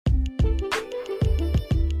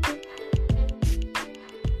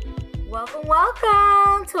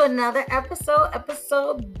Welcome to another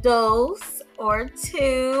episode dose or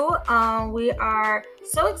two. We are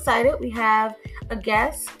so excited. We have a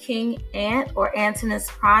guest, King Ant or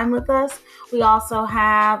Antinous Prime with us. We also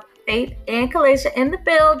have Faith and Kalacia in the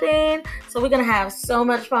building. So we're going to have so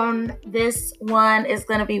much fun. This one is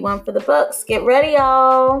going to be one for the books. Get ready,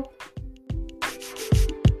 y'all.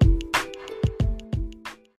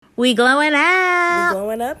 We glowing out. We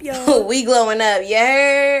glowing up, y'all. We glowing up, you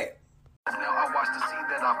heard? Now I watch the seed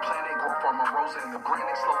that our planet grow from a rose and the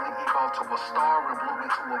granite slowly evolve to a star and bloom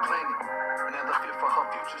into a planet. Another fear for her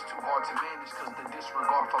future's too hard to manage, cause the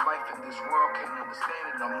disregard for life in this world can't understand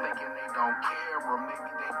it. I'm thinking they don't care, or maybe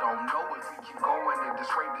they don't know. If we keep going at this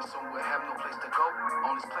rate, then soon we'll have no place to go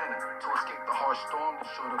on this planet to escape the harsh storm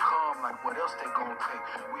that's sure to come. Like what else they gonna take?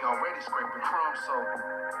 We already scraping crumbs, so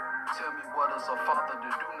tell me what is a father to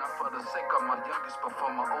do, not for the sake of my youngest, but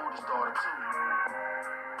for my oldest daughter too.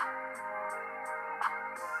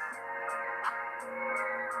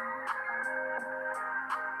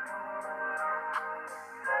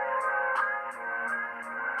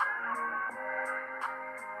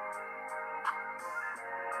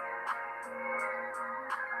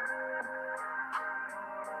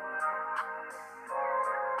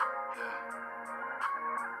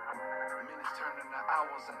 Minutes turn into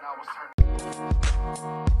hours and hours turn.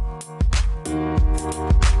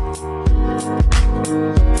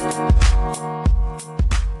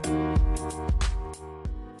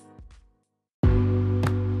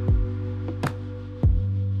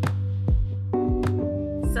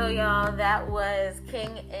 So y'all, that was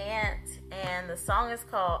King Ant, and the song is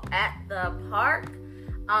called At the Park.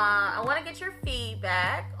 I want to get your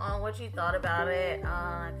feedback on what you thought about it.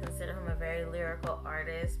 I consider him a very lyrical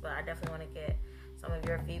artist, but I definitely want to get some of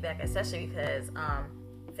your feedback, especially because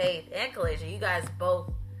Faith and Kalacia, you guys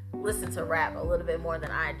both listen to rap a little bit more than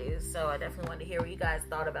I do, so I definitely wanted to hear what you guys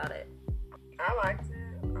thought about it. I liked it.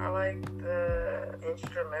 I liked the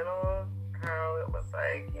instrumental, how it was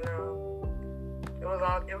like,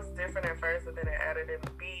 it was different at first, but then it added in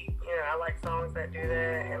the beat. I like songs that do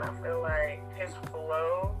that, and I feel like his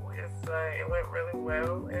flow it went really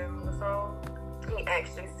well in the song. He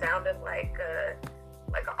actually sounded like an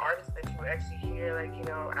artist that you actually hear,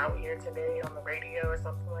 out here today on the radio or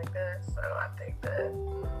something like that. So I think that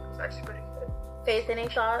it's actually pretty good. Faith, any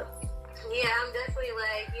thoughts? Yeah, I'm definitely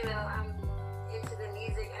I'm into the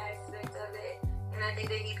music aspect of it, and I think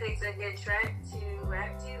that he picks a good track to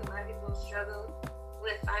rap to. A lot of people struggle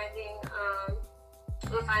with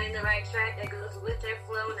finding the right track that goes with their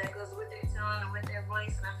flow, that goes with their tone and with their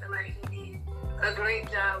voice, and I feel like he did a great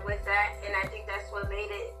job with that, and I think that's what made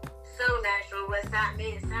it so natural,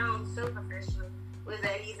 made it sound so professional, was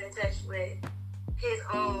that he's in touch with his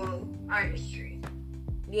own artistry.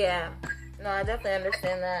 Yeah, no, I definitely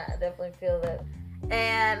understand that. I definitely feel that.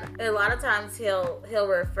 And a lot of times he'll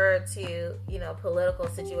refer to, political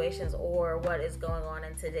situations or what is going on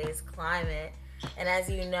in today's climate. And as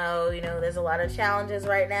you know, there's a lot of challenges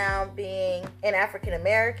right now being an African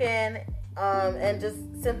American, and just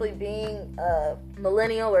simply being a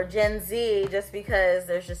millennial or Gen Z, just because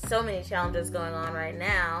there's just so many challenges going on right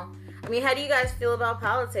now. I mean, how do you guys feel about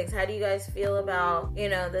politics? How do you guys feel about,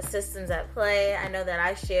 the systems at play? I know that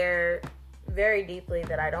I share very deeply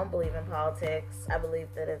that I don't believe in politics. I believe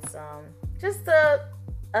that it's just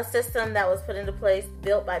a system that was put into place,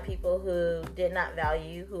 built by people who did not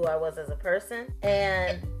value who I was as a person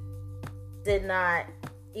and did not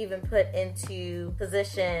even put into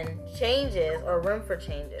position changes or room for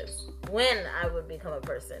changes when I would become a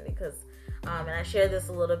person. Because, and I share this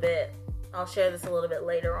a little bit, I'll share this a little bit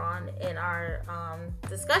later on in our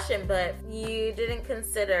discussion, but you didn't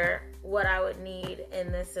consider what I would need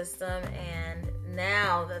in this system, and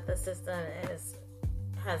now that the system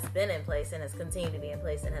has been in place and has continued to be in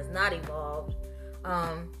place and has not evolved,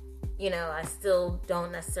 I still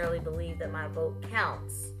don't necessarily believe that my vote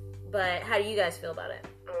counts. But how do you guys feel about it?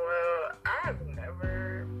 Well, I've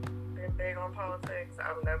never been big on politics.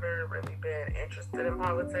 I've never really been interested in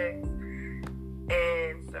politics.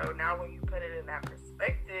 And so now when you put it in that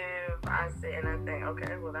perspective, I sit and I think,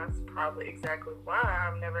 okay, well, that's probably exactly why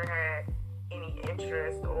I've never had any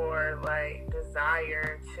interest or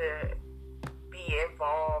desire to be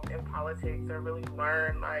involved in politics or really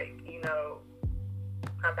learn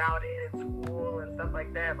about it in school and stuff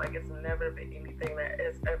like that. It's never been anything that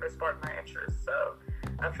has ever sparked my interest. So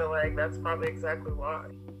I feel like that's probably exactly why.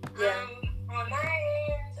 Yeah. On my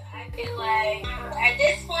end, I feel like at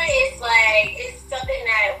this point it's something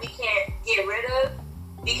that we can't get rid of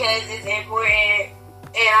because it's important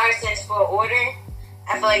in our sense for order.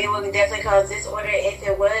 I feel like it would definitely cause disorder if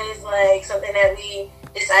it was something that we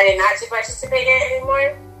decided not to participate in it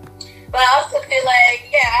anymore. But I also feel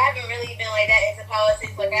like, yeah, I haven't really been like that into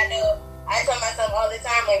politics. Like, I know I tell myself all the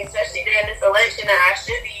time, like, especially during this election, that I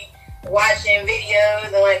should be watching videos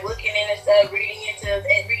and like looking into stuff, reading into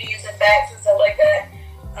facts and stuff like that.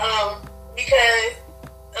 Because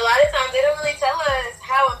a lot of times they don't really tell us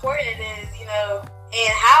how important it is, you know,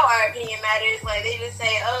 and how our opinion matters. Like, they just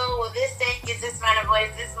say, oh, well, this state gets this amount of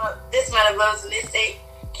votes, this amount of votes, and this state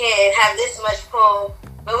can have this much pull.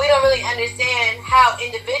 But we don't really understand how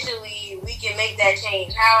individually we can make that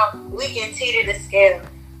change, how we can teeter the scale.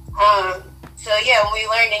 So yeah, when we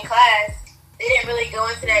learned in class, they didn't really go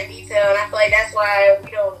into that detail, and I feel like that's why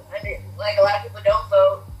we don't, like, a lot of people don't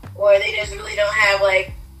vote, or they just really don't have,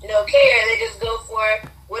 like, no care. They just go for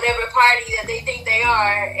whatever party that they think they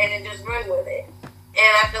are, and then just run with it.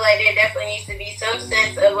 And I feel like there definitely needs to be some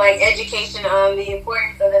sense of, like, education on the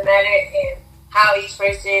importance of the matter and how each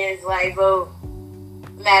person's, like, vote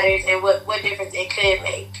matters and what difference it could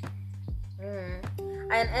make.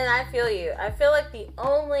 And I feel you. I feel like the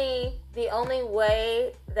only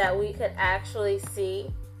way that we could actually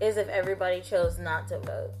see is if everybody chose not to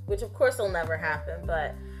vote, which of course will never happen.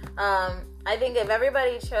 But I think if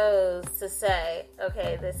everybody chose to say,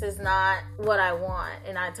 okay, this is not what I want,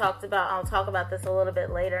 and I'll talk about this a little bit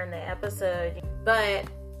later in the episode, but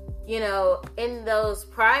you know, in those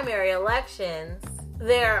primary elections,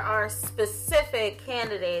 there are specific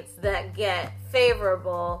candidates that get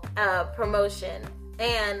favorable promotion.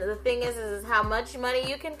 And the thing is how much money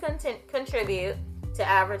you can contribute to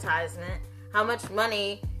advertisement, how much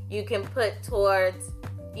money you can put towards,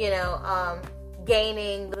 you know,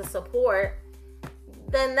 gaining the support,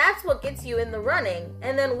 then that's what gets you in the running.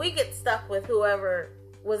 And then we get stuck with whoever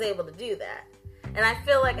was able to do that. And I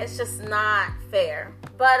feel like it's just not fair.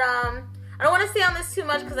 But I don't want to stay on this too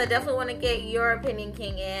much because I definitely want to get your opinion,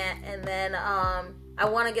 King Ant, and then I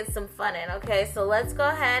want to get some fun in, okay? So let's go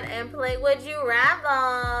ahead and play Would You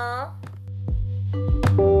Rather.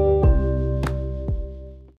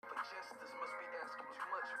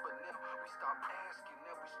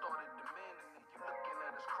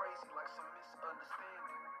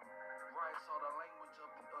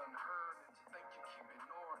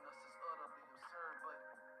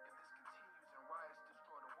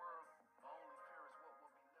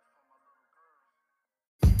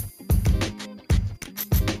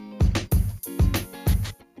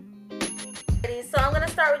 So I'm going to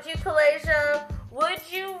start with you, Kalasia. Would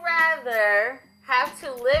you rather have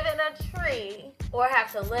to live in a tree or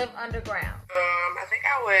have to live underground? I think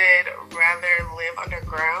I would rather live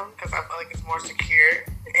underground because I feel like it's more secure.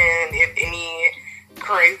 And if any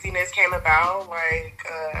craziness came about, like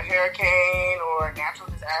a hurricane or a natural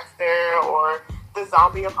disaster or the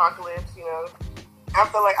zombie apocalypse, you know, I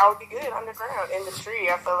feel like I would be good underground in the tree.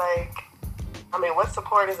 I feel like, I mean, what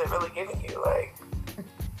support is it really giving you? Like,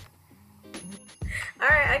 all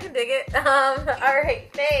right, I can dig it. All right,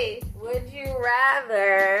 Faith, would you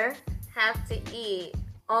rather have to eat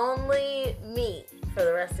only meat for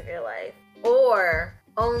the rest of your life or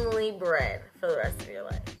only bread for the rest of your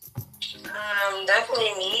life?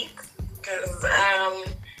 Definitely meat, because I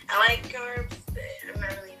like carbs. I'm not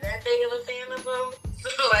really that big of a fan of them, so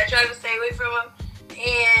I try to stay away from them.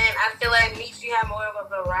 And I feel like meat, you have more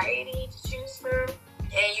of a variety to choose from,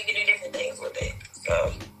 and you can do different things with it.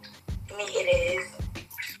 So, meat it is.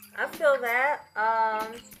 I feel that.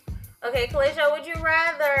 Okay, Kalasia, would you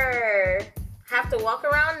rather have to walk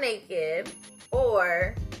around naked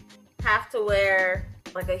or have to wear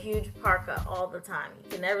like a huge parka all the time? You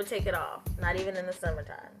can never take it off, not even in the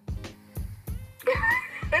summertime.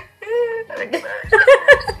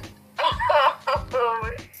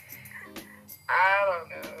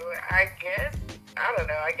 I don't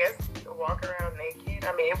know. I guess walk around naked.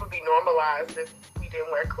 I mean, it would be normalized if we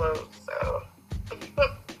didn't wear clothes, so.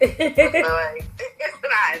 I feel like it's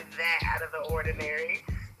not that out of the ordinary.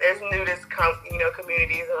 There's nudist,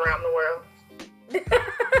 communities around the world.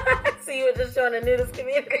 So you were just showing a nudist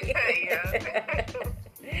community. Yeah.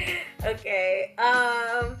 Okay.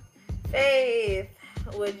 Faith,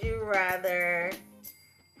 would you rather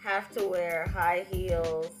have to wear high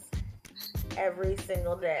heels every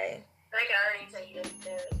single day? I can already tell you this.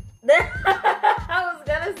 I was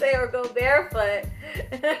gonna say or go barefoot.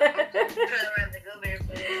 I'd rather go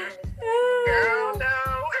barefoot. Girl,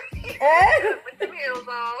 no. Put them heels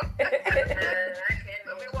on. I can't.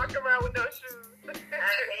 Let me walk around with no shoes. I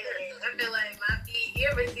feel like my feet. You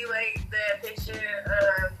ever see like the picture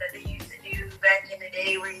that they used to do back in the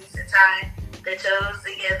day where you used to tie the toes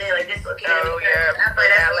together, like dislocated? Oh yeah, I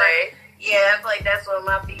feel like that's what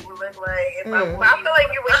my feet would look like. If I feel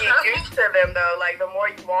like you would get used to him though. Like the more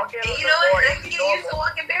you walk in, And you the know more what? it's They get used to normal.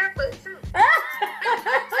 walking barefoot too.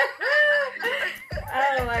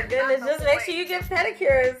 Oh my goodness! Just make sure you get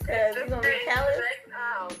pedicures because you're gonna be callous. I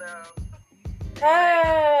don't know.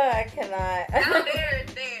 Oh, I cannot. Out there,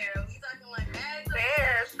 there. We talking like bags of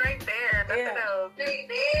There, straight there. Nothing Yeah. else. straight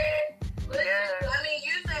there. But Yeah. I mean,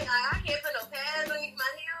 you say like, I can't put no pads underneath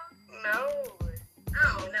my heels. No. I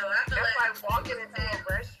don't know. I feel That's like like walking into a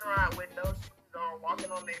restaurant with no shoes on, walking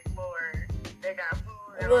on their floor. They got food.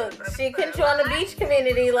 And Look, all this she other couldn't stuff. join the beach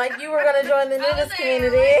community like you were gonna join the I was nudist saying,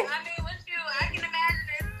 community. like, I mean, what you? I can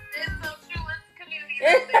imagine there's some shoeless communities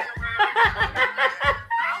out there around.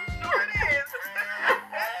 I'm sure it is.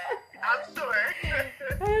 I'm sure.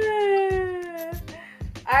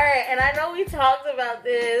 All right, and I know we talked about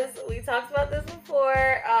this. We talked about this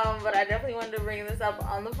before, but I definitely wanted to bring this up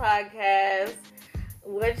on the podcast.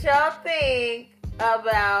 What y'all think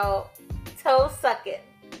about toe sucking?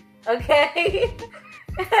 Okay,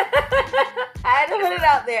 I had to put it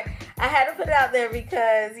out there. I had to put it out there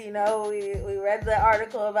because we read the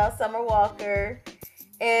article about Summer Walker,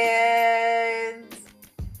 and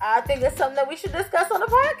I think it's something that we should discuss on the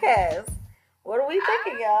podcast. What are we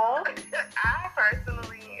thinking, y'all? I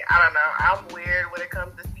personally, I don't know. I'm weird when it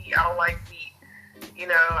comes to feet. I don't like feet. I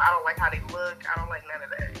don't like how they look. I don't like none of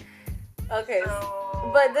that. Okay,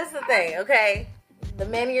 So, but this is the thing, okay? The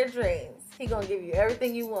man of your dreams. He gonna give you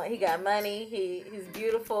everything you want. He got money. He's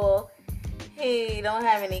beautiful. He don't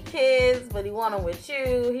have any kids, but he want them with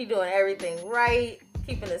you. He doing everything right,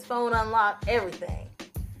 keeping his phone unlocked, everything.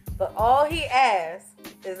 But all he asks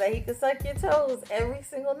is that he can suck your toes every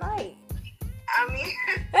single night. I mean,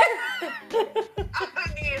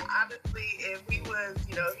 honestly, if he was,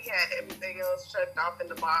 he had everything else checked off in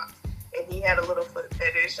the box, and he had a little foot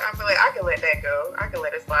fetish, I feel like I can let that go. I can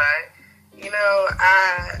let it slide.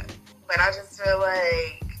 But I just feel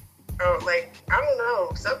like, I don't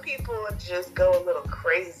know. Some people just go a little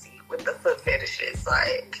crazy with the foot fetishes,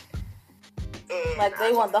 like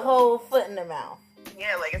They want the whole foot in their mouth.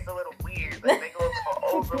 Yeah, like it's a little weird. Like they go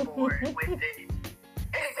overboard with it.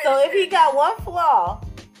 So if he got one flaw,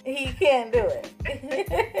 he can't do it.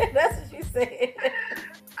 That's what you said. I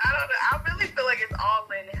don't know. I really feel like it's all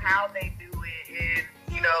in how they do it and,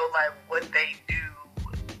 like what they do.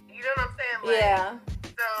 You know what I'm saying? Like, Yeah.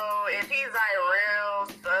 So if he's like real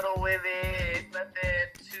subtle with it, it's nothing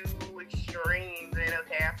too extreme, then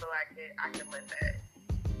okay, I feel like I can let that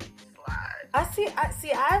slide. I'm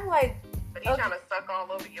like, But he's okay. trying to suck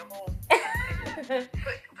all over your whole put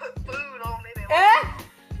food on it and I'm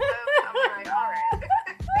like, all right.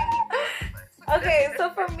 Okay, so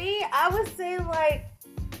for me, I would say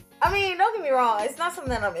don't get me wrong, it's not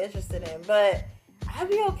something that I'm interested in, but I'd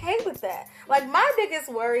be okay with that. Like, my biggest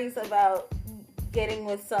worries about getting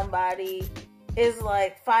with somebody is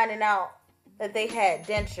like finding out that they had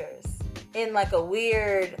dentures in like a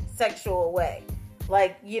weird sexual way.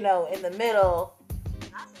 Like, in the middle.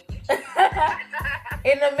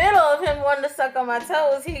 In the middle of him wanting to suck on my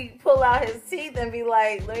toes, he pull out his teeth and be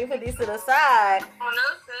like, let me put these to the side. Oh no,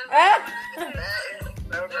 sis.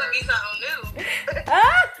 So It would be something new.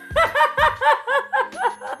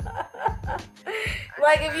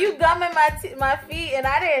 Like, if you gumming my feet and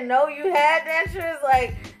I didn't know you had dentures,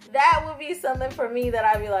 like, that would be something for me that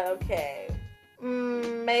I'd be like, okay,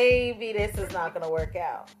 maybe this is not going to work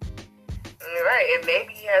out. Right, and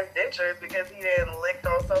maybe he has dentures because he didn't lick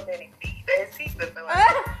on so many feet that his teeth have been like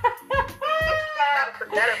gotta put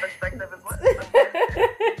that in perspective as well.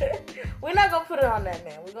 We're not going to put it on that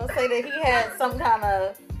man. We're going to say that he had some kind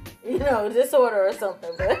of, disorder or something.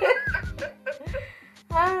 But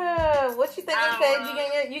what you thinking,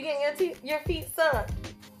 Paige? You getting your feet sucked?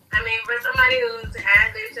 I mean, for somebody who's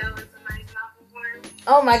had their toes in somebody's mouth before,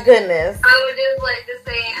 Oh my goodness. I would just like to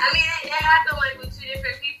say, I mean, it happened like with two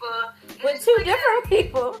different people. With two different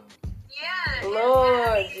people. Yeah.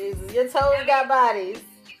 Lord Jesus, your toes got bodies.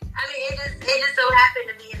 I mean, it just so happened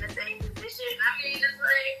to be in the same position. I mean, just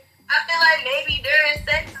like, I feel like maybe during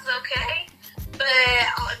sex is okay,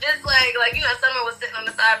 but just like someone was sitting on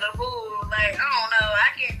the side of the pool, like, I don't know,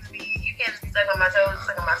 you can't just be sucking my toes,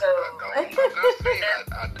 sucking my toes. I'm not saying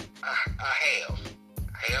I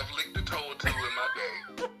have licked a toe or two in my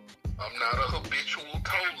day. I'm not a habitual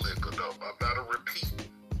toe licker, though. I'm not a repeat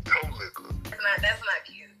toe licker. That's not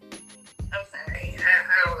cute. I'm sorry. I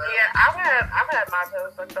don't know. Yeah, I've had my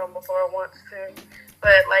toes sucked on before once too.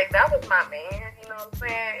 But like that was my man, you know what I'm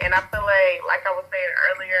saying? And I feel like I was saying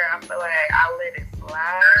earlier, I feel like I let it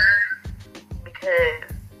slide because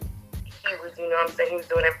he was, you know what I'm saying, he was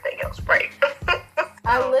doing everything else right.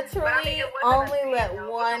 I So, literally but I mean, it wasn't only a let thing, though. It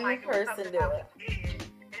one wasn't like it was person something do I it. did.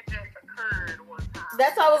 It just occurred one time.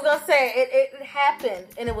 That's all I was gonna say. It happened,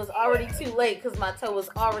 and it was already too late because my toe was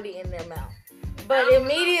already in their mouth. But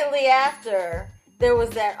immediately after, there was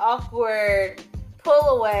that awkward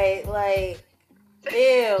pull away, like,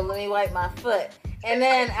 ew, let me wipe my foot. And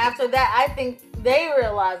then after that, I think they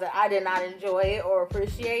realized that I did not enjoy it or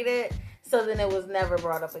appreciate it. So then it was never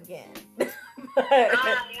brought up again. Y'all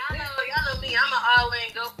know me. I'm an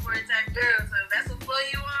all-in, go-for-it type girl. So if that's what flow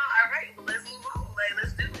you on, all right, well, let's move on. Like,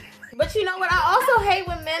 let's do it. Like, But you know what? I also hate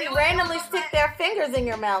when men randomly stick their fingers in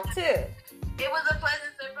your mouth, too. it was a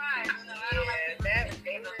pleasant surprise. You know, I don't like that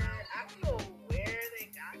finger. I don't know where they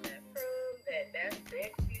got that from. That's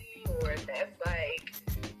sexy, or that's like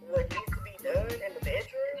what needs to be done in the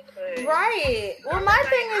bedroom. But Right. Well, my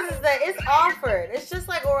thing is that it's offered. It's just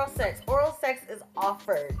like oral sex. Oral sex is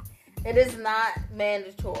offered. It is not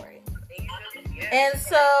mandatory. And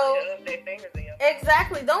so,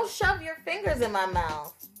 exactly, don't shove your fingers in my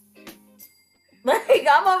mouth. Like,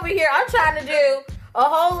 I'm over here, I'm trying to do a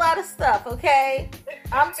whole lot of stuff, okay?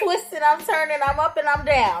 I'm twisting, I'm turning, I'm up and I'm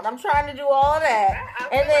down. I'm trying to do all of that.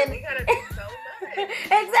 And then, we gotta do so much.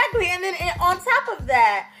 exactly, and then on top of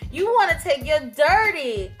that, you want to take your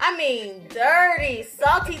dirty,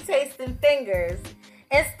 salty tasting fingers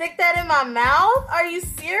and stick that in my mouth? Are you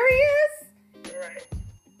serious? Right.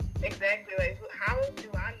 Exactly. Like, how do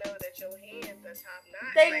I know that your hands are top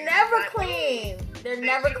notch? They like, never clean. They're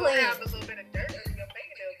never you clean. have a little bit of dirt under your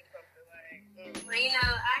fingernails or something like. Well, you know,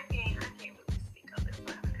 I can't really speak on this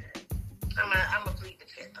one. I'm a plead the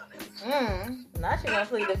fifth on this. Now she's gonna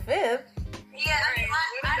plead the fifth. Yeah, Right.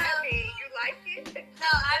 What I does that don't. mean? You like it? No,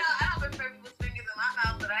 I don't prefer people's fingers in my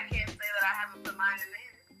mouth, but I can't say that I haven't put mine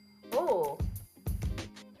in there. Ooh.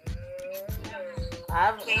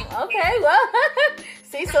 Okay, well,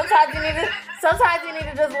 see, sometimes you need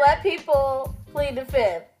to just let people plead the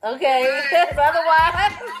fifth, okay? Because otherwise, I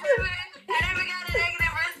never got a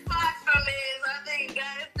negative response from it, so I think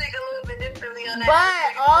guys think a little bit differently on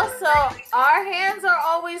that. but also, our hands are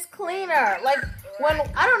always cleaner. Like, when,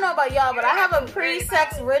 I don't know about y'all, but I have a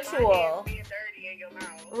pre-sex ritual. Being dirty in your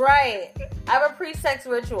mouth. Right. I have a pre-sex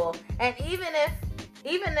ritual. And even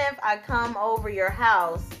if I come over your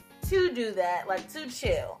house to do that, like to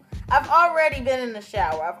chill, I've already been in the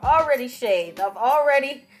shower. I've already shaved. I've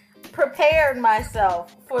already prepared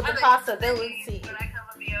myself for the possibility. When I come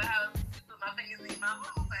over your house, you put my fingers in your mouth,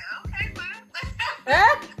 I'm like, okay, fine.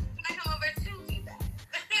 Huh? When I come over to do that.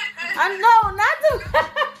 I know, not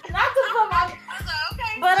to put my... I was like,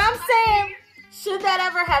 okay. But I'm saying, should that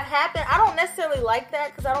ever have happened? I don't necessarily like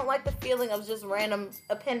that because I don't like the feeling of just random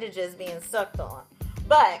appendages being sucked on.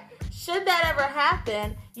 But should that ever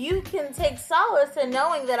happen, you can take solace in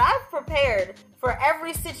knowing that I've prepared for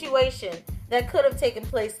every situation that could have taken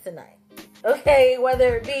place tonight. Okay,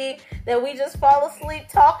 whether it be that we just fall asleep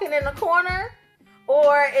talking in the corner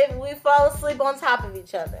or if we fall asleep on top of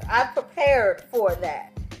each other. I've prepared for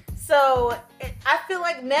that. So I feel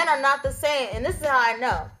like men are not the same, and this is how I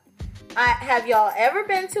know. Have y'all ever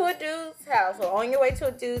been to a dude's house or on your way to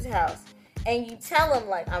a dude's house and you tell them,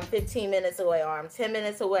 like, I'm 15 minutes away or I'm 10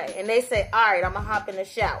 minutes away, and they say, all right, I'm going to hop in the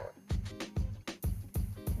shower.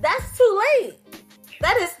 That's too late.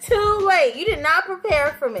 That is too late. You did not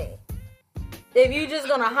prepare for me. If you just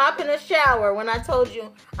going to hop in the shower when I told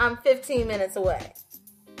you I'm 15 minutes away.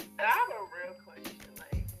 I have a real question.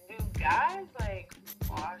 Like, do guys, like,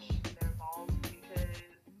 wash their balls? Because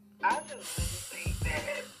I just really think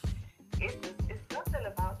that it's something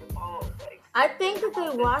about the balls. Like, I think that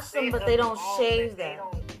they wash them, but they don't shave They them.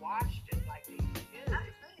 don't wash them like they should.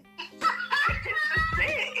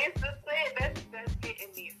 It's the scent. That's getting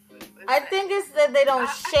me. I think it's that they don't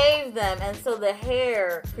shave them, and so the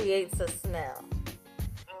hair creates a smell.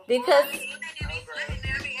 Because You think you be sweating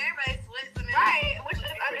there? I mean, everybody sweats in there. Right, which is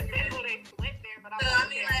understandable. They sweat there, but So, I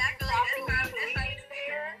mean, like, I feel like that's probably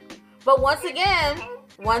there. but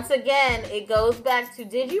once again, it goes back to,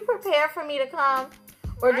 did you prepare for me to come?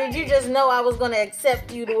 Or did you just know I was going to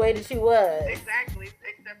accept you the way that you was? Exactly,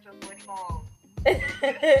 except your sweaty balls.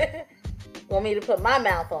 Want me to put my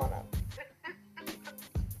mouth on them?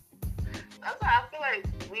 That's why I feel like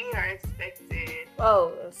we are expected.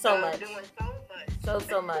 Oh, so much. Doing so much.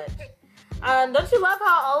 So much. Don't you love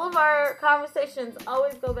how all of our conversations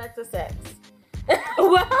always go back to sex?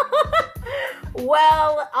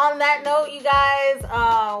 Well, on that note, you guys,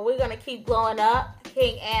 we're going to keep blowing up.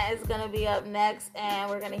 King Ant is going to be up next, and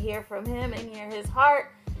we're going to hear from him and hear his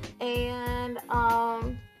heart. And, all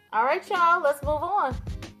right, y'all, let's move on.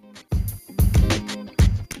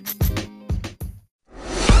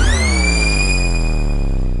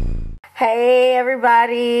 Hey,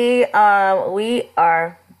 everybody. We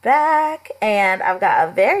are back, and I've got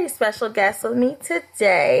a very special guest with me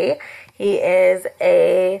today. He is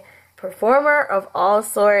a performer of all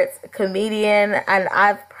sorts, comedian, and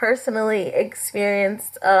I've personally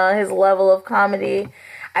experienced his level of comedy.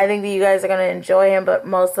 I think that you guys are going to enjoy him, but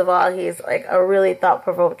most of all, he's like a really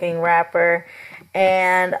thought-provoking rapper,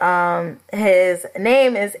 and his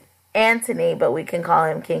name is Antony, but we can call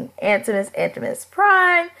him King Antimus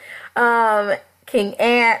Prime, King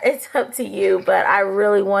Ant. It's up to you, but I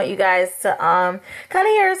really want you guys to kind of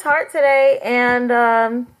hear his heart today,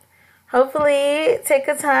 and hopefully take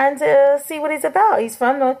the time to see what he's about. He's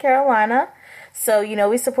from North Carolina, so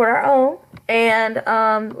we support our own, and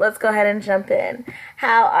let's go ahead and jump in.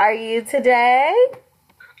 How are you today?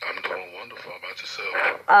 I'm doing wonderful. How about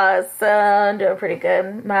yourself? Awesome. Doing pretty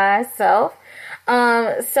good myself.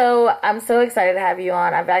 So I'm so excited to have you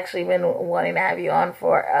on. I've actually been wanting to have you on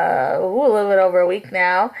for a little bit over a week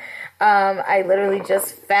now. I literally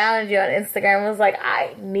just found you on Instagram and was like,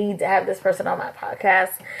 I need to have this person on my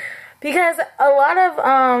podcast, because a lot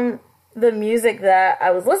of the music that I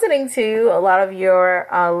was listening to, a lot of your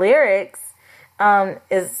lyrics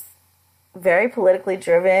is very politically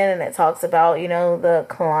driven, and it talks about, the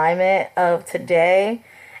climate of today,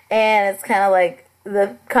 and it's kind of like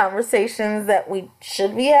the conversations that we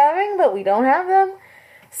should be having, but we don't have them.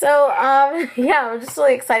 So, I'm just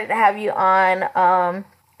really excited to have you on.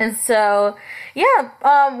 And so,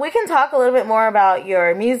 we can talk a little bit more about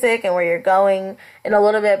your music and where you're going in a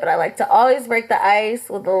little bit, but I like to always break the ice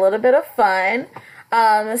with a little bit of fun.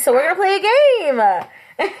 So we're going to play a game. All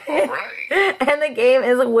right. And the game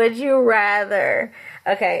is Would You Rather.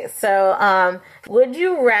 Okay, so, would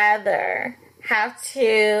you rather have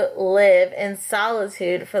to live in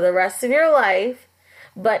solitude for the rest of your life,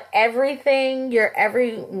 but your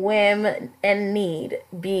every whim and need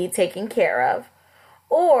be taken care of?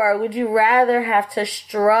 Or would you rather have to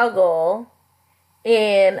struggle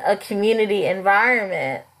in a community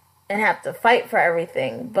environment and have to fight for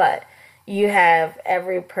everything, but you have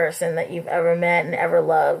every person that you've ever met and ever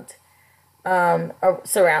loved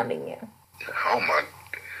surrounding you? Oh my.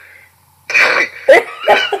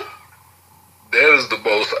 That is the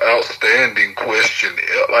most outstanding question.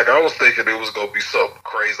 Like, I was thinking it was going to be something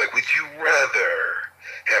crazy. Like, would you rather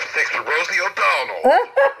have sex with Rosie O'Donnell?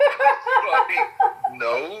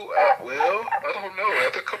 No. I don't know.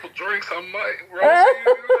 After a couple drinks, I might. Rosie,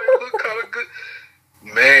 you look kind of good.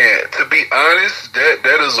 Man, to be honest,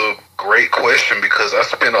 that is a great question, because I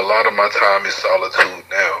spend a lot of my time in solitude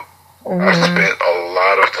now. Mm-hmm. I spent a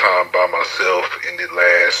lot of time by myself in the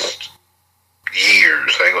last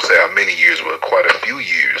years. I ain't gonna say how many years, but quite a few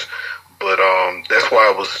years. But that's why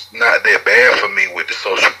it was not that bad for me with the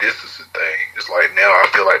social distancing thing. It's like now I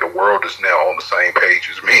feel like the world is now on the same page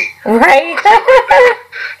as me. Right.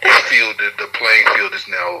 You feel that the playing field is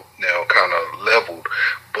now kind of leveled.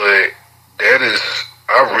 But that is,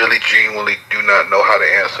 I really genuinely do not know how to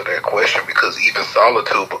answer that question, because even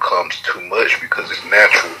solitude becomes too much, because it's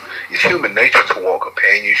natural. It's human nature to want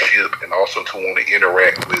companionship and also to want to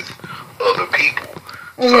interact with other people.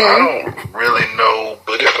 So I don't really know,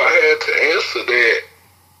 but if I had to answer that,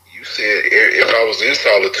 you said if I was in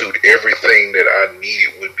solitude, everything that I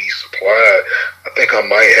needed would be supplied. I think I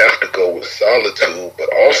might have to go with solitude,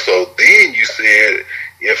 but also then you said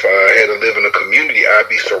if I had to live in a community, I'd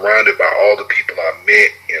be surrounded by all the people I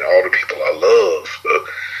met and all the people I love. So,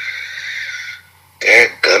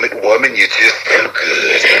 dadgummit, woman, you're just too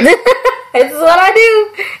good. It's what I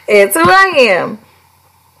do. It's who I am.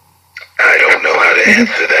 I don't know how to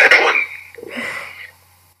answer that one.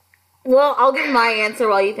 Well, I'll give my answer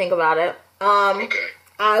while you think about it. Okay.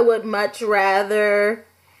 I would much rather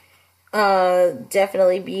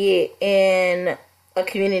definitely be in a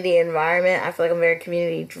community environment. I feel like I'm very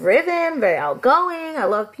community driven, very outgoing. I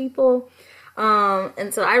love people.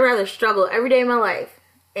 And so I'd rather struggle every day of my life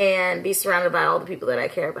and be surrounded by all the people that I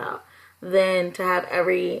care about than to have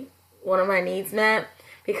every one of my needs met.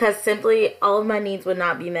 Because simply, all of my needs would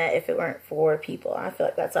not be met if it weren't for people. I feel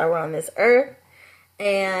like that's why we're on this earth.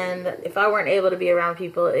 And if I weren't able to be around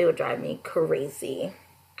people, it would drive me crazy.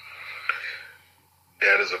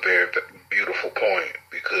 That is a very beautiful point,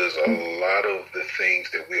 because a lot of the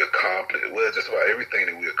things that we accomplish, well, just about everything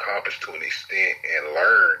that we accomplish to an extent and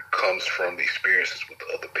learn comes from the experiences with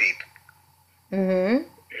other people. Mm-hmm.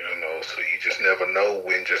 So you just never know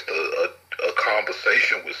when just a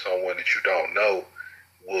conversation with someone that you don't know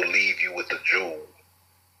will leave you with a jewel.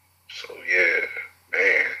 So, yeah,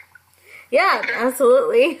 man. Yeah,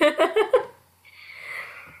 absolutely.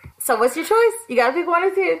 So what's your choice? You gotta pick one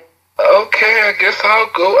or two. Okay, I guess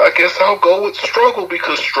I'll go with struggle,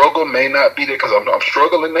 because struggle may not be there, because I'm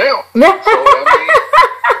struggling now. So,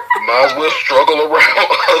 might as well struggle around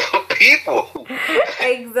other people.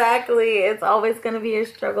 Exactly. It's always going to be a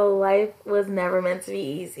struggle. Life was never meant to be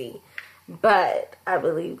easy. But I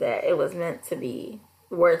believe that it was meant to be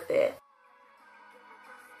worth it.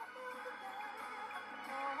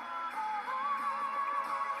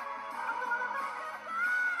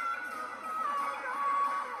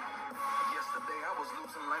 Yesterday I was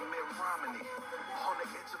losing like Mitt Romney, on the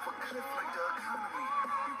edge of a cliff like the economy.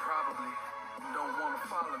 You probably don't want to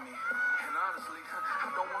follow me, and honestly, I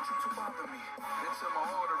don't want you to bother me. Until my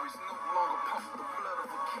arteries no longer pump the blood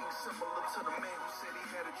of a king, similar to the man who said he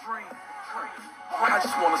had a dream. I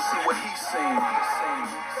just want to see what he's seen.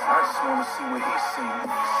 I just want to see what he's seen.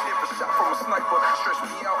 If a shot from a sniper stretched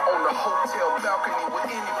me out on the hotel balcony, would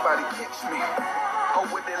anybody catch me? Or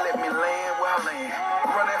would they let me land where I land?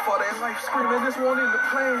 Running for their life, screaming, this one in the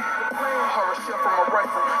plan. Horror shell from a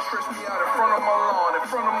rifle stretched me out in front of my lawn, in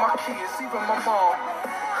front of my kids, even my mom.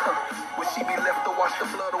 Would she be left to watch the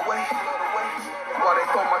blood away? While they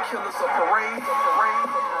throw my killers a parade?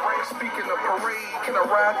 Speaking of parade, can I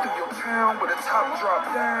ride through your town with a top drop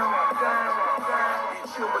down? And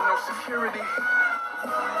chill with no security,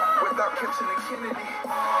 without catching the Kennedy.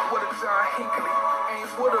 What a John Hinckley aim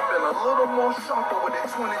would have been a little more sharper with that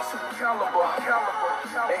 22 caliber.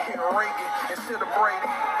 And hit Reagan instead of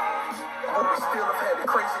Brady. Would we still have had the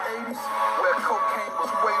crazy 80s, where cocaine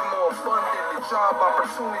was way more abundant than job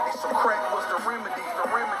opportunities, so crack was the remedy,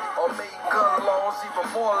 or made gun laws even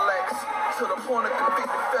more lax, to the point a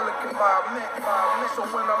convicted fella can buy a Mac. So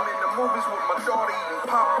when I'm in the movies with my daughter eating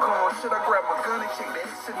popcorn, should I grab my gun and check the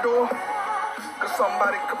exit door? Cause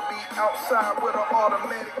somebody could be outside with an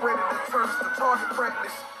automatic ready to turn to target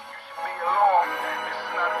practice. You should be alarmed. This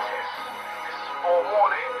is not a test. This is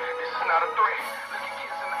forewarning. This is not a threat. Look your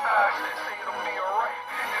kids in the eyes and say it'll be alright.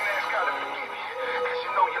 Then ask God to forgive you, cause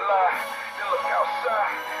you know you lie. Then look outside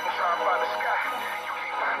and try to find the sky. You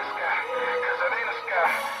can't find the sky, cause it ain't a sky.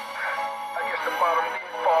 I guess the bottom did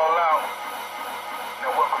fall out. Now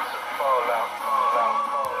welcome to the fallout.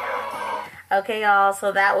 Okay, y'all,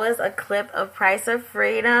 so that was a clip of Price of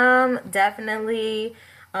Freedom. Definitely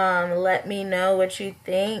let me know what you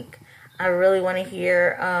think. I really want to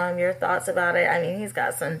hear your thoughts about it. I mean, he's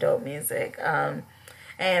got some dope music.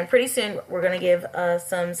 And pretty soon we're going to give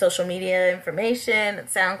some social media information,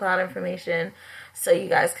 SoundCloud information, so you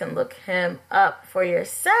guys can look him up for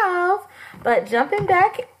yourself. But jumping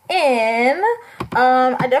back in,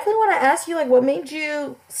 I definitely want to ask you, like, what made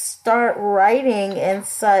you start writing in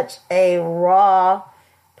such a raw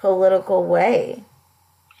political way?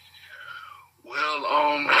 Well,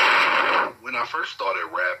 when I first started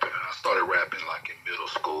rapping, I started rapping like in middle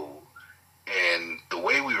school. And the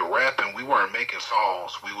way we were rapping, we weren't making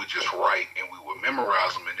songs. We would just write and we would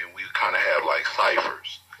memorize them, and then we would kind of have like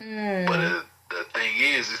ciphers. But the thing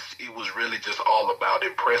is, it was really just all about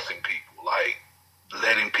impressing people, like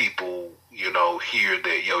letting people, you know, hear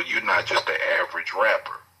that, yo, you're not just the average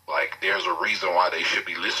rapper. Like, there's a reason why they should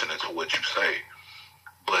be listening to what you say.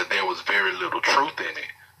 But there was very little truth in it.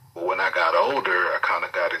 But when I got older, I kind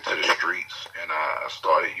of got into the streets, and I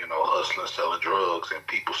started, you know, hustling, selling drugs, and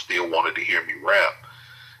people still wanted to hear me rap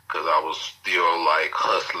because I was still, like,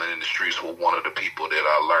 hustling in the streets with one of the people that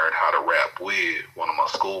I learned how to rap with, one of my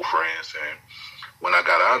school friends. And when I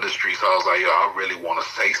got out of the streets, I was like, yo, I really want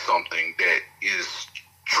to say something that is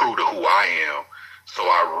true to who I am. So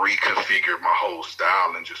I reconfigured my whole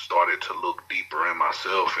style and just started to look deeper in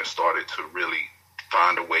myself and started to really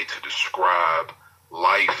find a way to describe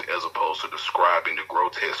life as opposed to describing the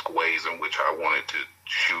grotesque ways in which I wanted to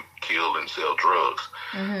shoot, kill, and sell drugs.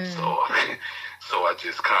 So I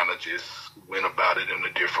just kind of just went about it in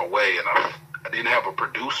a different way, and I didn't have a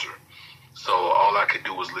producer. So all I could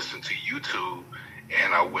do was listen to YouTube,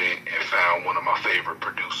 and I went and found one of my favorite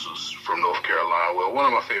producers from North Carolina. Well, one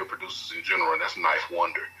of my favorite producers in general, and that's Knife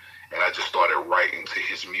Wonder. And I just started writing to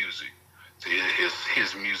his music, to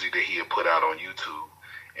his music that he had put out on YouTube.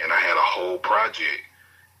 And I had a whole project,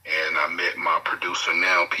 and I met my producer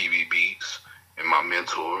now, PB Beats, and my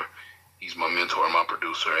mentor. He's my mentor and my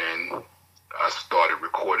producer, and I started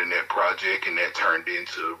recording that project, and that turned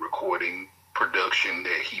into recording production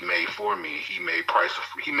that he made for me. He made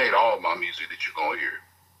all my music that you're gonna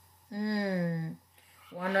hear.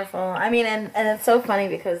 Wonderful. I mean, and it's so funny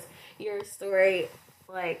because your story,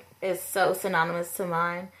 like, is so synonymous to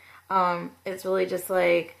mine. It's really just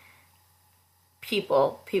like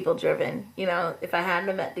people driven. You know, if I hadn't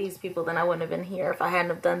have met these people, then I wouldn't have been here. If I hadn't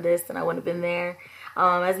have done this, then I wouldn't have been there.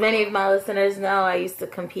 As many of my listeners know, I used to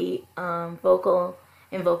compete vocal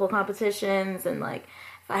competitions, and like,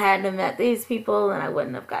 if I hadn't have met these people, then I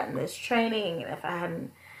wouldn't have gotten this training. And if I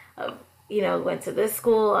hadn't, went to this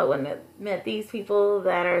school, I wouldn't have met these people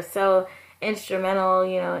that are so instrumental,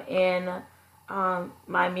 in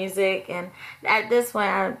my music. And at this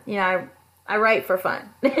point, I write for fun.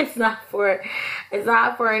 It's not for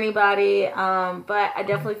anybody. But I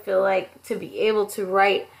definitely feel like to be able to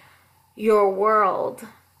write your world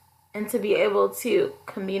and to be able to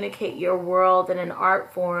communicate your world in an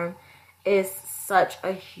art form is such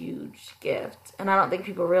a huge gift. And I don't think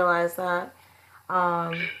people realize that.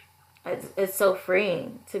 It's so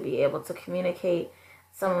freeing to be able to communicate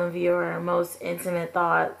some of your most intimate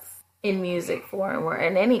thoughts in music form or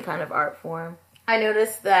in any kind of art form. I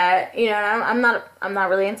noticed that, I'm not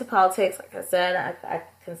really into politics. Like I said, I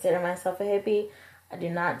consider myself a hippie. I do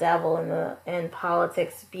not dabble in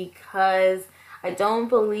politics because I don't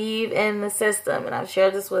believe in the system. And I've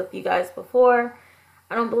shared this with you guys before.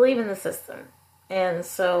 I don't believe in the system. And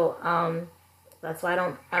so that's why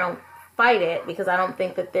I don't fight it, because I don't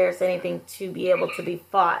think that there's anything to be able to be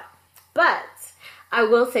fought. But I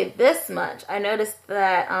will say this much. I noticed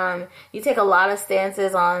that you take a lot of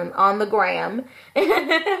stances on the gram.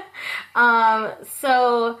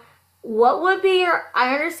 So what would be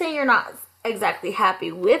I understand you're not exactly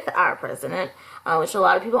happy with our president, which a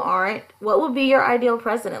lot of people aren't. What would be your ideal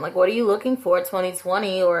president? Like, what are you looking for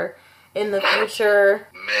 2020 or in the future?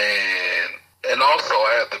 Man. And also,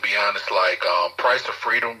 I have to be honest, like, Price of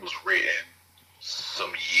Freedom was written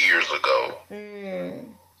some years ago.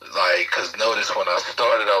 Like, because notice when I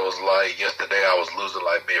started, I was like, yesterday I was losing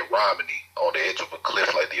like Mitt Romney on the edge of a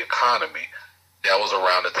cliff, like the economy. That was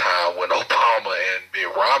around the time when Obama and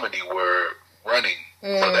Mitt Romney were running.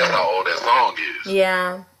 So that's how old that song is.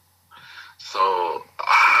 Yeah. So,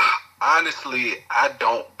 honestly, I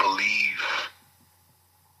don't believe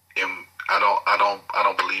in, I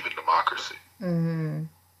don't believe in democracy.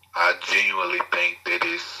 I genuinely think that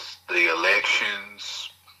the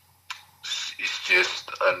elections, it's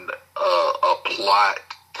just a plot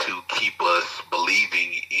to keep us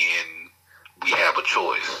believing in we have a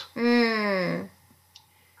choice.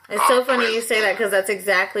 It's so funny you say that, because that's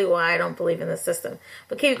exactly why I don't believe in the system.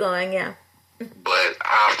 But keep going, yeah. But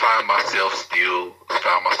I found myself still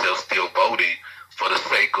voting for the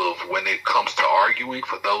sake of, when it comes to arguing,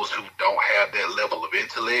 for those who don't have that level of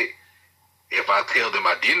intellect. If I tell them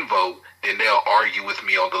I didn't vote, then they'll argue with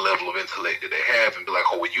me on the level of intellect that they have and be like,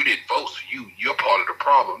 oh, well, you didn't vote, so you're part of the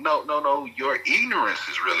problem. No. Your ignorance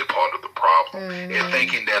is really part of the problem. And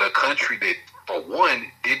thinking that a country that, for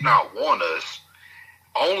one, did not want us,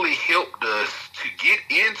 only helped us to get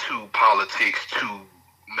into politics to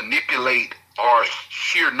manipulate our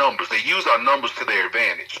sheer numbers. They use our numbers to their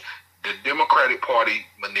advantage. The Democratic Party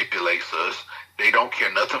manipulates us. They don't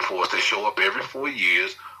care nothing for us. They show up every 4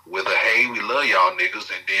 years with a, hey, we love y'all niggas,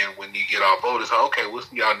 and then when you get our vote, it's okay, we'll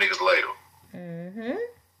see y'all niggas later.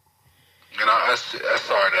 And I'm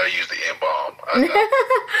sorry that I used the N-bomb.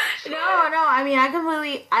 No, I mean,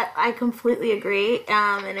 I completely agree.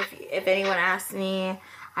 And if anyone asks me,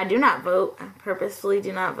 I do not vote. I purposefully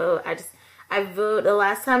do not vote. I vote, the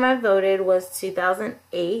last time I voted was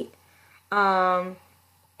 2008.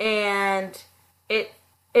 And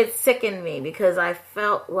it sickened me, because I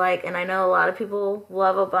felt like, and I know a lot of people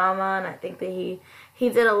love Obama, and I think that he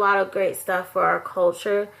did a lot of great stuff for our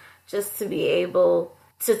culture, just to be able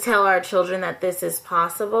to tell our children that this is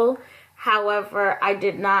possible. However, I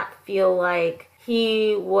did not feel like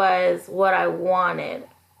he was what I wanted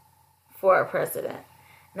for a president.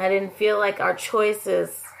 And I didn't feel like our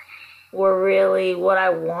choices were really what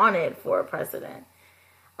I wanted for a president.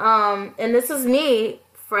 And this was me,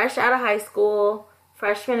 fresh out of high school,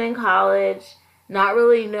 freshman in college, not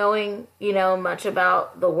really knowing, much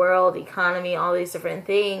about the world, economy, all these different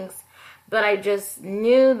things. But I just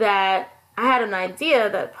knew that I had an idea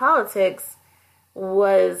that politics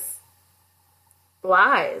was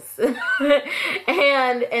lies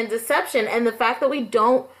and deception. And the fact that we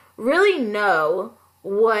don't really know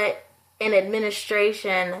what an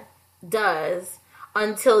administration does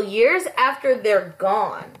until years after they're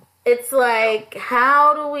gone. It's like,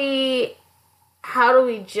 how do we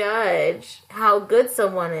judge how good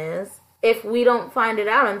someone is if we don't find it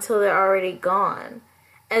out until they're already gone?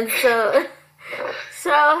 And so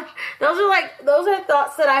those are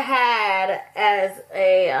thoughts that I had as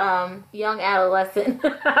a young adolescent.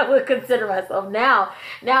 I would consider myself now.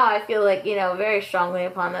 Now I feel like, very strongly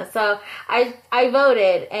upon this. So I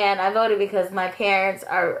voted, and I voted because my parents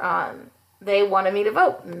are they wanted me to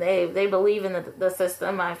vote. And they believe in the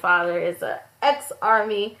system. My father is an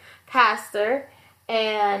ex-Army pastor,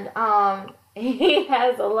 and he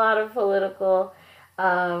has a lot of political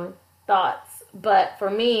thoughts But for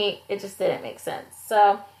me, it just didn't make sense.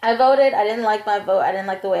 So I voted. I didn't like my vote. I didn't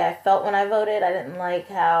like the way I felt when I voted. I didn't like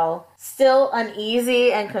how still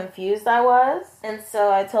uneasy and confused I was. And so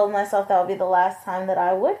I told myself that would be the last time that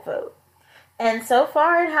I would vote. And so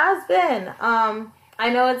far it has been. I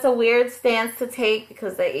know it's a weird stance to take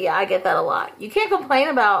because I get that a lot. You can't complain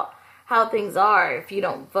about how things are if you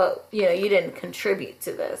don't vote. You know, you didn't contribute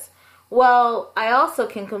to this. Well, I also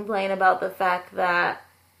can complain about the fact that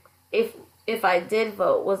if I did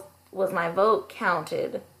vote, was my vote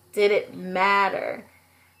counted? Did it matter?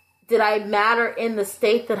 Did I matter in the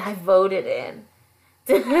state that I voted in?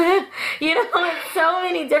 You know, it's so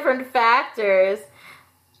many different factors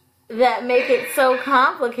that make it so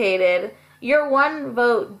complicated. Your one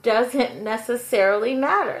vote doesn't necessarily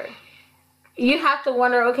matter. You have to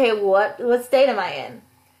wonder, okay, what state am I in?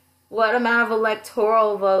 What amount of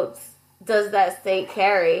electoral votes does that state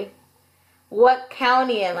carry? What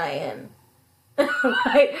county am I in?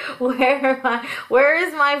 Like, where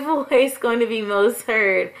is my voice going to be most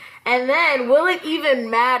heard? And then, will it even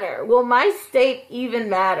matter? Will my state even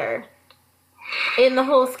matter in the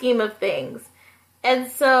whole scheme of things?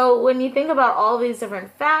 And so, when you think about all these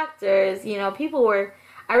different factors, you know,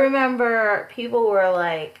 I remember people were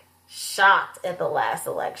like shocked at the last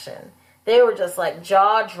election. They were just like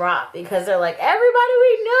jaw dropped because they're like, everybody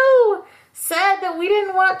we knew said that we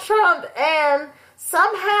didn't want Trump, and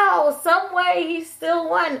somehow, some way, he still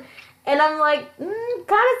won. And I'm like, kind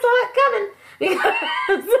of saw it coming.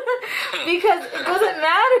 Because it doesn't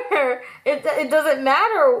matter. It doesn't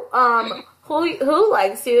matter who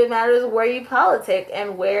likes you. It matters where you politic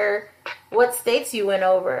and what states you went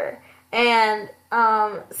over. And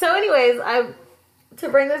so anyways, to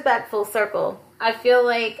bring this back full circle, I feel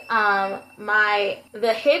like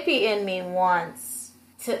the hippie in me wants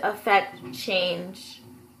to affect change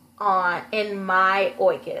in my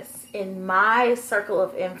oikos, in my circle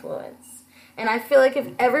of influence. And I feel like if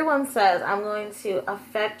everyone says, I'm going to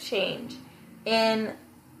affect change in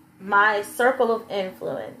my circle of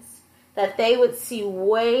influence, that they would see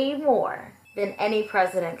way more than any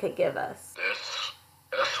president could give us.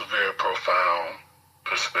 That's a very profound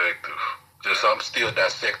perspective. I'm still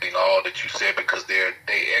dissecting all that you said because they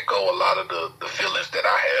echo a lot of the feelings that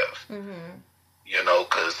I have. Mm-hmm. You know,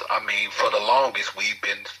 because, I mean, for the longest, we've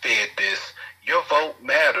been fed this, your vote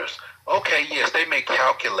matters. Okay, yes, they may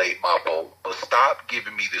calculate my vote, but stop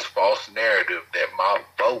giving me this false narrative that my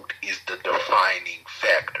vote is the defining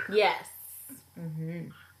factor. Yes. Mm-hmm.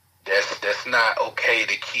 That's not okay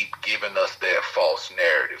to keep giving us that false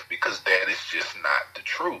narrative because that is just not the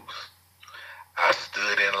truth. I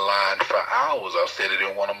stood in line for hours. I've said it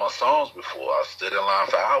in one of my songs before. I stood in line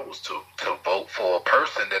for hours to vote for a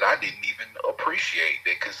person that I didn't even appreciate.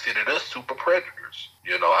 They considered us super predators.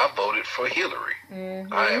 You know, I voted for Hillary.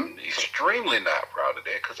 Mm-hmm. I am extremely not proud of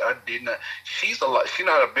that because I did not. She's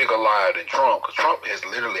not a bigger liar than Trump because Trump has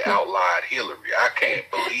literally outlied Hillary. I can't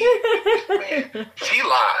believe this man. She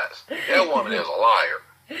lies. That woman is a liar.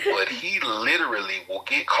 But he literally will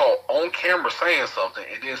get caught on camera saying something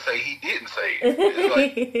and then say he didn't say it. It's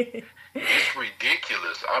like, it's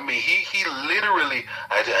ridiculous. I mean, he literally,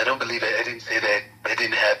 I don't believe it. I didn't say that. That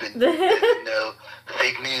didn't happen. No,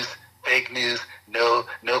 fake news,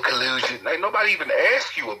 no collusion. Like, nobody even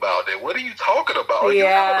asked you about that. What are you talking about? Are you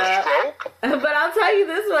having a stroke? But I'll tell you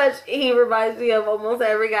this much. He reminds me of almost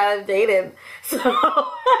every guy I've dated. So. Dang,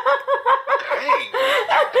 you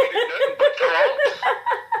dated nothing but Trumps?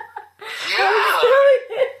 Yeah.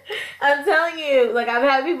 I'm telling you, like, I've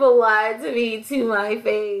had people lie to me to my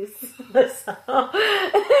face. So,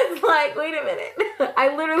 it's like, wait a minute.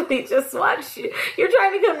 I literally just watched you. You're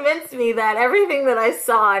trying to convince me that everything that I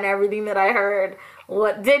saw and everything that I heard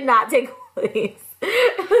did not take place.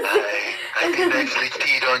 I didn't actually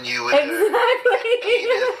cheat on you with her.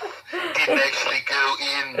 Didn't actually go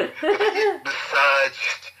in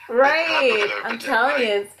massaged. Right. I'm telling you,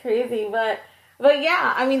 it's crazy. But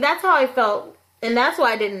yeah, I mean, that's how I felt. And that's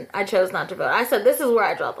why I chose not to vote. I said, this is where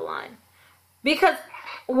I draw the line. Because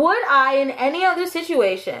would I, in any other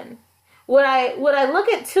situation, would I look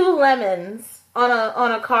at two lemons on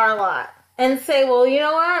a car lot and say, well, you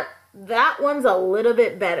know what? That one's a little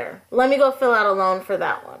bit better. Let me go fill out a loan for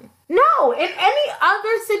that one. No, in any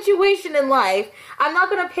other situation in life, I'm not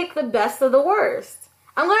going to pick the best of the worst.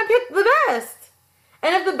 I'm going to pick the best.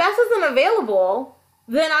 And if the best isn't available,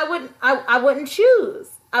 then I wouldn't choose.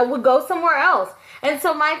 I would go somewhere else. And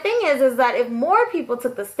so my thing is that if more people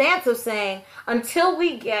took the stance of saying, until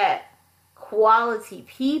we get quality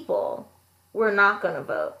people, we're not going to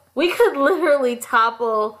vote. We could literally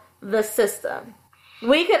topple the system.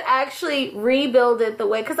 we could actually rebuild it the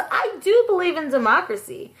way, because I do believe in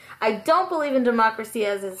democracy. I don't believe in democracy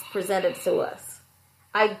as it's presented to us.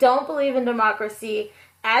 I don't believe in democracy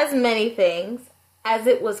as many things as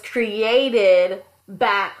it was created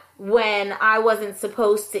back when I wasn't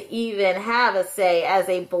supposed to even have a say as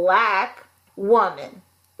a black woman.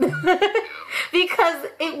 Because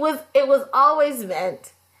it was always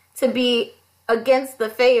meant to be against the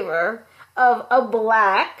favor of a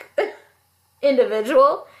black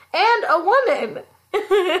individual and a woman.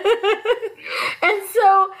 And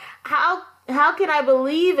so how can I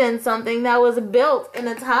believe in something that was built in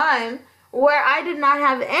a time where I did not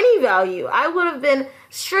have any value? I would have been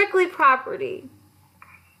strictly property,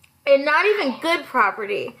 and not even good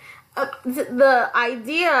property. The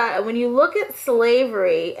idea, when you look at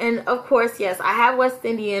slavery, and of course, yes, I have West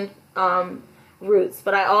Indian roots,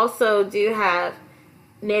 but I also do have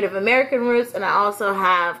Native American roots, and I also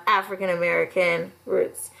have African American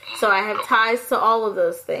roots. So I have ties to all of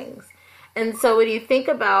those things. And so when you think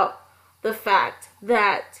about the fact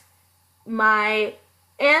that my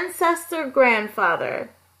ancestor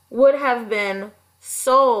grandfather would have been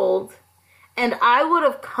sold and I would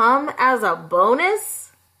have come as a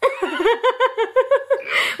bonus,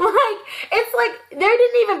 it's like they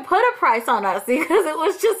didn't even put a price on us, because it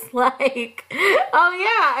was just like, oh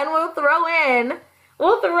yeah, and we'll throw in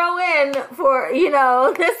for,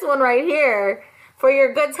 this one right here for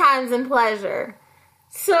your good times and pleasure.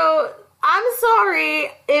 So I'm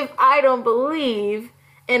sorry if I don't believe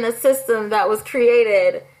in a system that was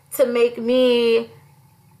created to make me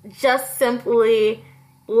just simply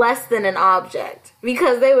less than an object,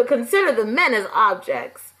 because they would consider the men as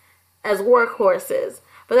objects, as workhorses,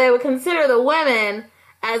 but they would consider the women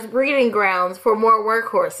as breeding grounds for more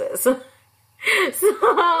workhorses. So,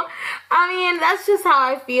 I mean, that's just how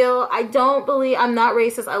I feel. I'm not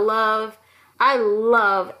racist. I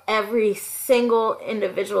love every single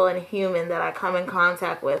individual and human that I come in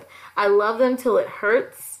contact with. I love them till it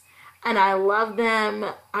hurts. And I love them.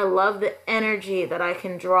 I love the energy that I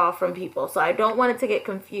can draw from people. So I don't want it to get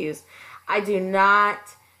confused. I do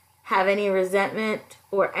not have any resentment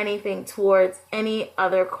or anything towards any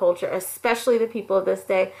other culture, especially the people of this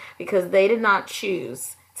day, because they did not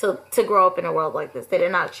choose to grow up in a world like this. They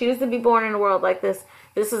did not choose to be born in a world like this.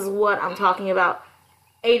 This is what I'm talking about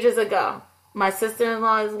ages ago. My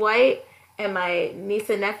sister-in-law is white, and my niece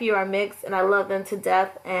and nephew are mixed, and I love them to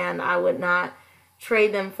death, and I would not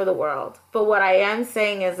trade them for the world. But what I am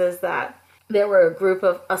saying is that there were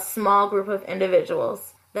a small group of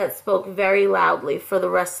individuals that spoke very loudly for the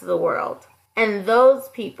rest of the world. And those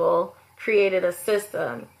people created a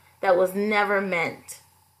system that was never meant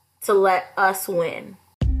to let us win.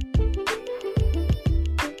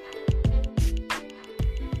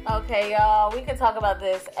 Okay, y'all, we could talk about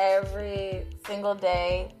this every single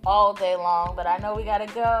day, all day long, but I know we gotta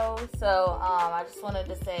go. So I just wanted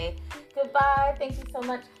to say goodbye. Thank you so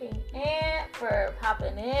much, King Ant, for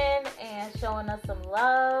popping in and showing us some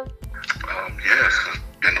love. Yes, it's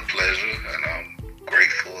been a pleasure, and I'm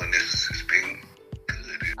grateful, and it's been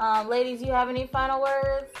good. Ladies, you have any final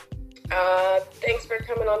words? Thanks for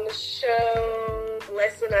coming on the show,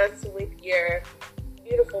 blessing us with your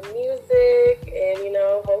beautiful music, and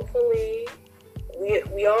hopefully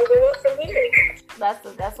we all go up from here.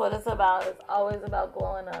 That's what it's about. It's always about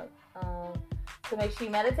glowing up. So make sure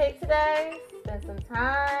you meditate today, spend some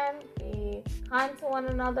time, be kind to one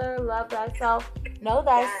another, love thyself, know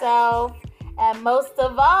thyself, and most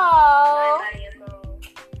of all,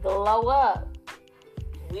 glow up.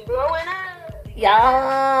 We glowing up.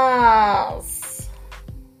 Yes.